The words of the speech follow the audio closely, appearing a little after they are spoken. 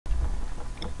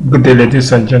Good day,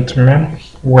 ladies and gentlemen.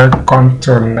 Welcome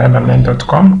to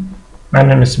Nanamen.com. My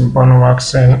name is Mbono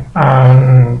Waxen,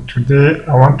 and today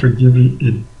I want to give you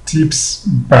a tips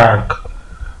back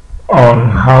on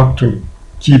how to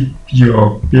keep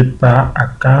your paper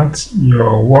account,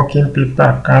 your working paper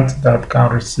account that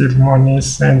can receive money,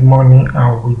 send money,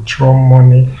 and withdraw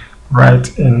money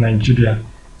right in Nigeria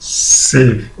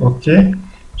safe. Okay,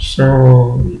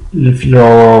 so if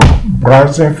you're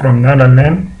browsing from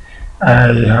Nanamen,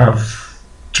 I have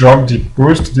dropped the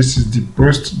post. This is the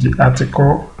post, the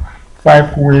article,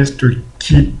 5 ways to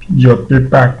keep your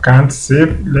paper account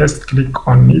safe. Let's click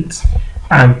on it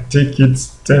and take it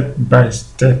step by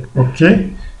step.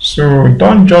 Okay, so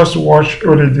don't just watch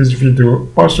only this video,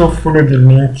 also follow the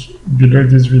link below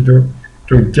this video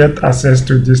to get access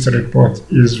to this report.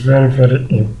 Is very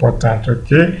important.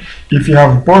 Okay, if you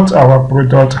have bought our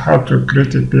product, how to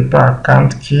create a paper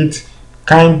account kit,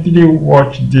 kindly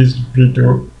watch this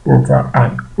video over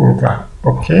and over.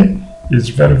 Okay, it's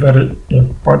very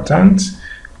important.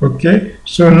 Okay,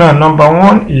 so now number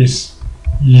one is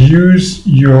use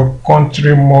your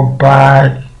country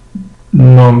mobile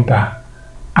number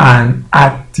and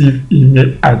active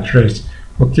email address.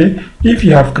 Okay, if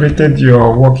you have created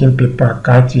your working paper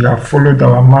account, you have followed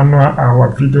our manual,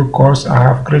 our video course, I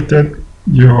have created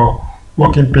your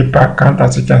working paper account.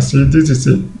 As you can see, this is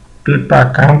a paper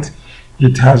account.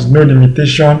 It has no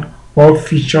limitation. All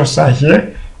features are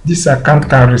here. This account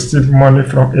can receive money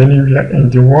from anywhere in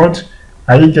the world.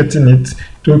 Are you getting it?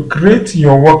 To create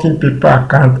your working paper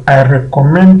account, I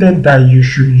recommended that you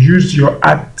should use your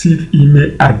active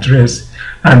email address,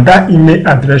 and that email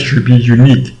address should be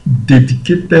unique,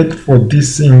 dedicated for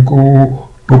this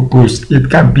single purpose.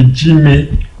 It can be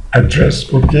Gmail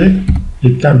address. Okay,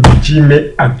 it can be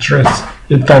Gmail address.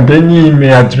 It can be any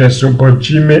email address, but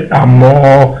Gmail are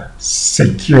more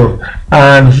secure.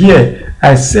 And here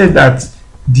I said that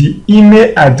the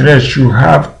email address should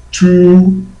have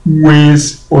 2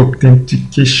 ways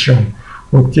authentication.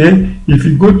 Okay, if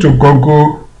you go to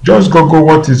Google, just Google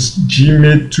what is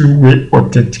Gmail 2-way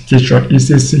authentication.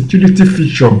 It's a security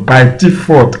feature by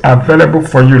default available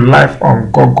for you live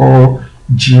on Google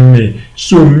Gmail.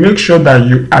 So make sure that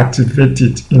you activate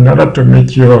it in order to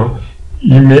make your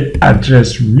email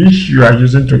address which you are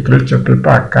using to create your paper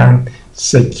account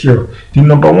secure. The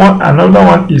another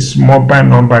one is mobile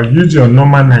number. Use your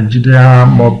normal Nigeria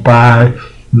mobile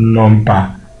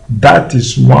number. That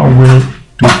is one way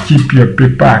to keep your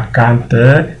paper account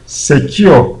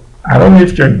secure. I don't know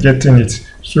if you're getting it.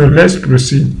 So let's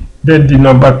proceed. Then the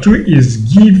number 2 is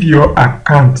give your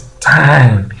account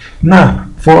time. Now,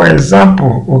 for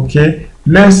example, okay,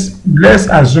 let's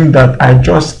assume that I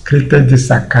just created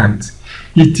this account.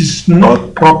 It is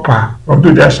not proper,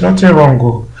 although there's nothing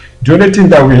wrong. The only thing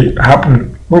that will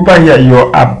happen over here,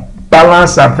 your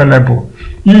balance available.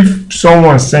 If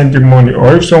someone send you money,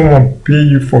 or if someone pay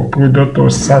you for product or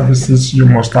services you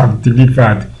must have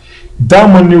delivered, that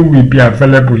money will be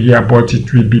available here, but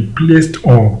it will be placed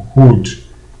on hold.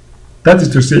 That is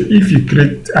to say, if you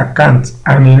create account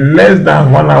and in less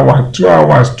than 1 hour, 2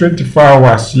 hours, 24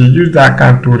 hours, you use the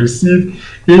account to receive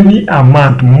any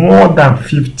amount more than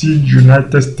 $50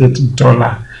 United States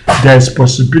dollar, there is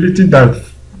possibility that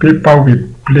PayPal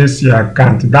will place your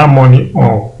account, that money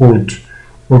on hold.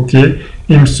 Okay,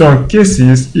 in some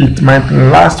cases it might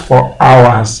last for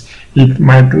hours, it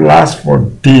might last for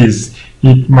days,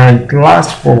 it might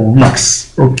last for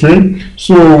weeks. Okay,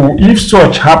 so if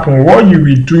such happen, what you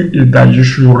will do is that you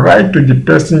should write to the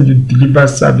person you deliver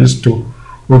service to.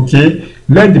 Okay,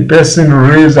 let the person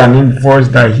raise an invoice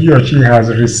that he or she has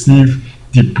received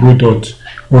the product.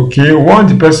 Okay,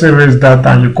 once the person raise that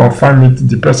and you confirm it,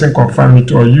 the person confirm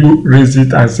it, or you raise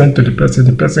it and send to the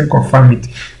person confirm it,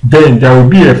 then there will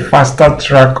be a faster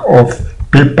track of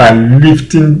PayPal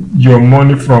lifting your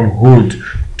money from hold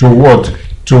to what?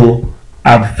 To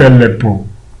available.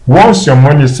 Once your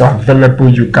money is available,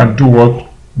 you can do what?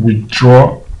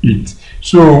 Withdraw it.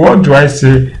 So what do I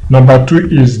say? Number 2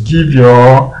 is give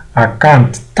your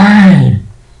account time.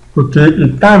 Okay,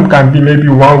 a time can be maybe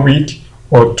 1 week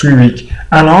or 2 weeks.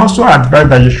 And I also advise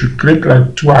that you should create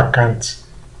like 2 accounts.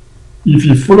 If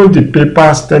you follow the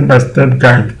paper step-by-step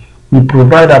guide, we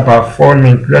provide about 4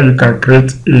 links where you can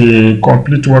create a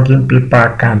complete working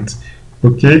paper account.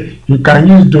 Okay, you can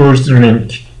use those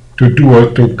links to do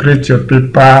what? To create your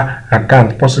paper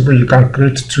account. Possibly you can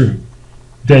create 2.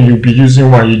 Then you'll be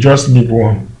using 1. You just need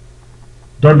 1.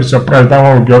 Don't be surprised, that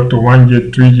one will be up to 1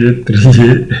 year, 2 years, 3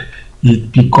 years.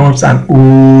 It becomes an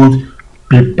old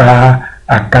paper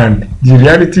account. The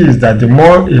reality is that the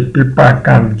more a paper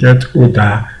account gets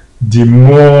older, the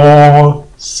more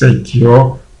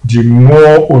secure the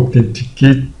more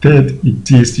authenticated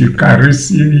it is. You can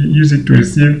use it to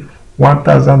receive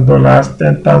 $1,000,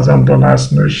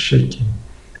 $10,000, no shaking.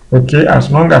 Okay, as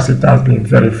long as it has been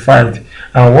verified.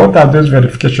 And what are those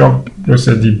verification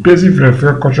process? The basic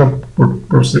verification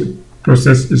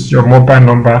process is your mobile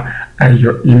number and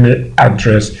your email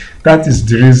address. That is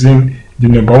the reason the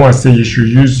number one say you should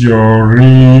use your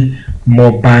real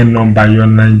mobile number, your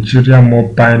Nigeria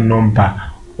mobile number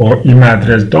or email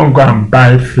address. Don't go and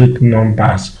buy fake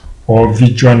numbers or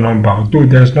virtual number, although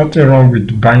there's nothing wrong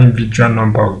with buying virtual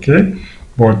number, okay?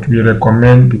 But we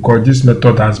recommend, because this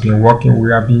method has been working,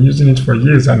 we have been using it for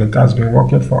years and it has been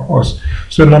working for us.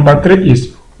 So number 3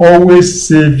 is always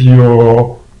save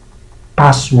your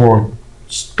password.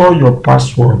 Store your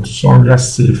password somewhere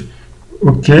safe.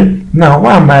 Okay, now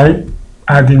why am I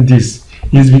adding this?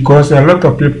 Is because a lot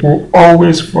of people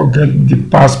always forget the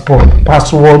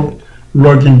password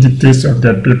login details of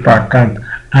their paper account,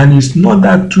 and it's not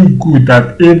that too good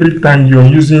that every time you're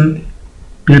using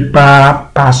paper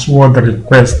password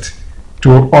request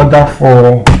to order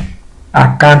for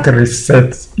account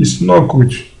reset, it's not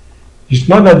good. It's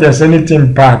not that there's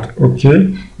anything bad,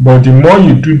 okay, but the more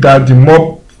you do that, the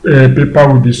more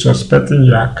paper will be suspecting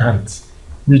your account,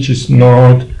 which is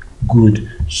not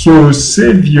good. So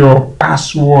save your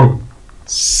password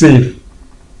safe,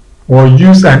 or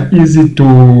use an easy to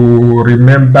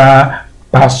remember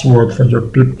password for your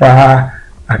paper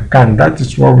account. That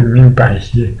is what we mean by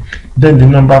here. Then the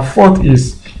number 4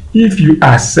 is, if you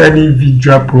are selling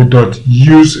virtual product,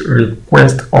 use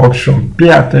request option. Pay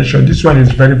attention, this one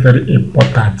is very, very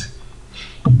important.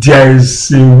 There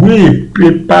is a way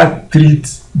paper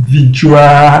treats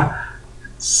virtual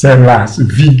sellers,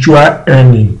 virtual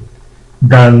earning,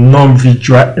 than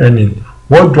non-virtual earning.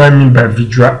 What do I mean by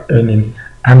virtual earning?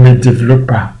 I'm a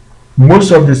developer.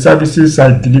 Most of the services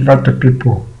I deliver to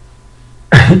people,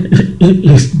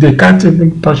 they can't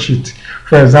even touch it.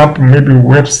 For example, maybe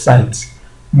websites,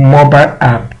 mobile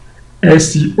app,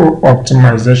 SEO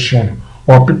optimization,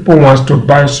 or people want to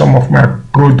buy some of my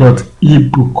product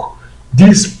ebook.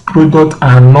 These products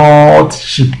are not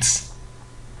shipped.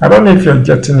 I don't know if you're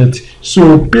getting it.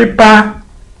 So paper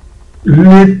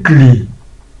lately,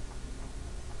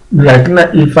 like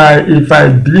if I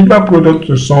deliver product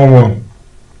to someone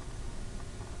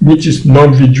which is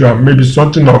non-visual, maybe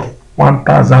something of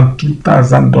 $1,000,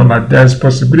 $2,000, there's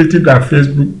possibility that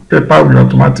Facebook paper will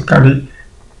automatically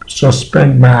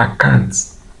suspend my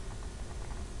account.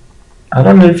 I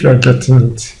don't know if you're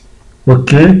getting it.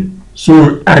 Okay,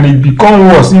 so, and it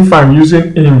becomes worse if I'm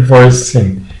using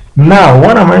invoicing. Now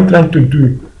what am I trying to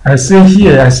do? I say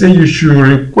here, I say you should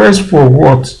request for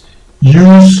what?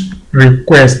 Use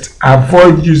request,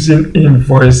 avoid using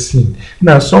invoicing.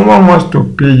 Now someone wants to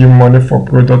pay you money for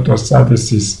product or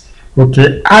services.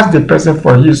 Okay, ask the person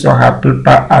for his or her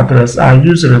paper address and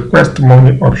use request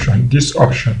money option. This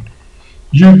option,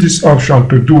 use this option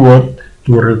to do what?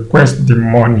 To request the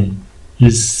money.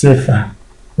 Is safer.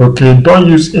 Okay, don't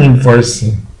use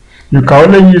invoicing. You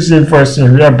can only use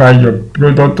invoicing whereby your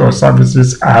product or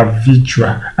services are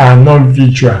virtual and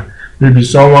non-virtual. Maybe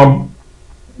someone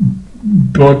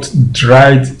bought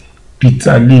dried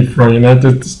bitter leaf from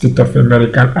United States of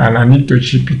America and I need to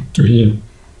ship it to him.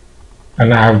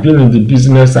 And I have been in the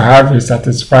business, I have a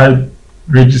satisfied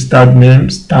registered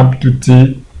name, stamp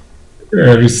duty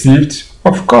received.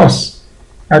 Of course,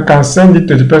 I can send it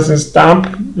to the person's stamp,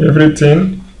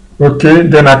 everything. Okay,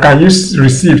 then I can use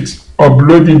receipt,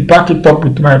 upload it, back it up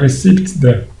with my receipt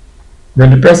there.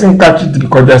 When the person catches it,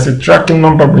 because there's a tracking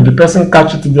number, when the person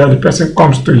catches it there, the person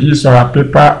comes to his or her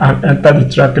paper and enter the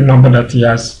tracking number that he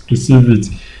has received it.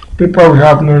 Paper will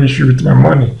have no issue with my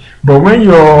money. But when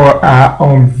you are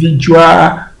on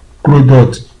visual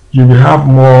product, you will have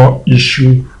more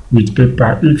issue with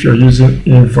paper if you're using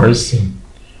invoicing.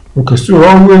 Okay, so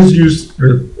always use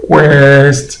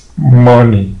request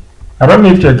money. I don't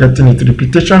know if you're getting it.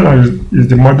 Repetition is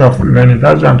the mother of learning.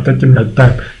 That's why I'm taking my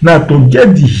time. Now, to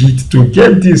get the hit, to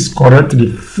get this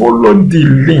correctly, follow the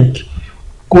link.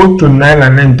 Go to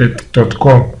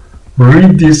nileandend.com.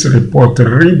 Read this report.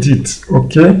 Read it,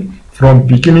 okay? From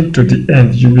beginning to the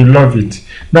end. You will love it.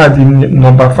 Now, the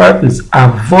number 5 is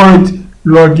avoid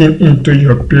logging into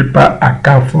your paper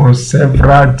account from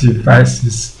several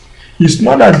devices. It's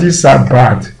not that these are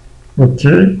bad,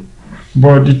 okay?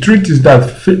 But the truth is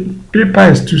that paper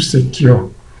is too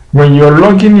secure. When you're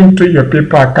logging into your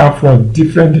paper account from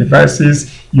different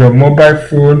devices, your mobile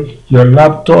phone, your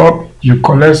laptop, you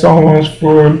collect someone's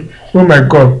phone, oh my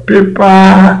God,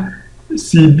 paper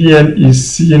CBN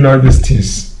is seeing all these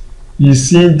things. He's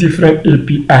seeing different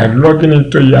API logging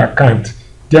into your account.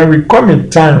 There will come a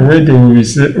time where they will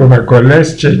say, oh my God,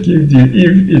 let's check if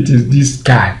it is this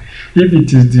guy, if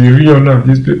it is the real owner of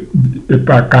this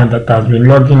paper account that has been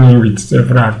logging in with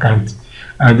several accounts,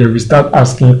 and they will start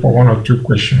asking for 1 or 2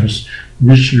 questions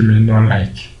which you may not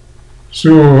like.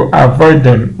 So avoid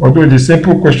them. Although the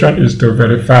simple question is to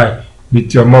verify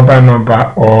with your mobile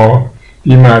number or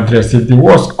email address. If the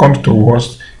worst comes to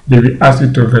worst, they will ask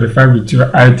you to verify with your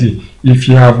ID. If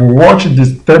you have watched the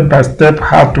step-by-step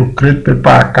how to create paper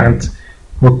account,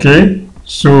 okay,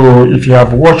 so if you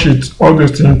have watched it, all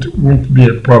those things won't be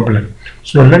a problem.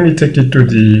 So let me take it to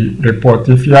the report.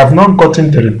 If you have not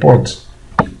gotten the report,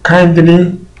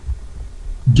 kindly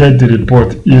get the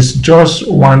report. It's just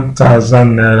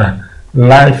 1,000 naira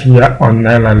live here on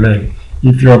NailaLearn.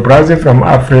 If you're browsing from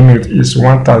Afreenet, it's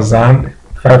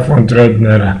 1,500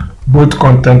 naira. Both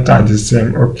content are the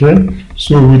same, okay?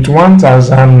 So with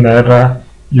 1,000 naira,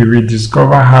 you will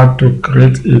discover how to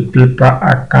create a paper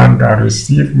account that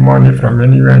receive money from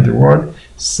anywhere in the world,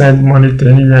 send money to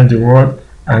anywhere in the world,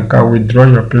 and can withdraw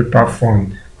your paper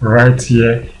fund right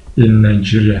here in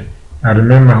Nigeria. I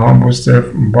remember my humble self,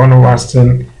 Mbono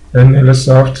Watson,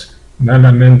 NLSoft,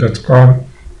 NailaLearn.com,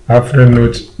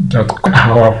 Afreenet.com,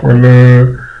 our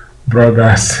fellow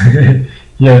brothers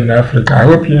here in Africa. I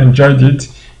hope you enjoyed it.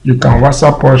 You can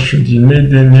WhatsApp us should you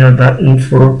need any other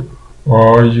info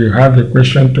or you have a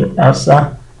question to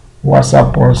answer.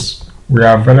 WhatsApp us. We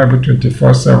are available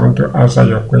 24/7 to answer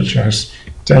your questions.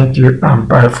 Thank you and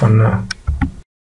bye for now.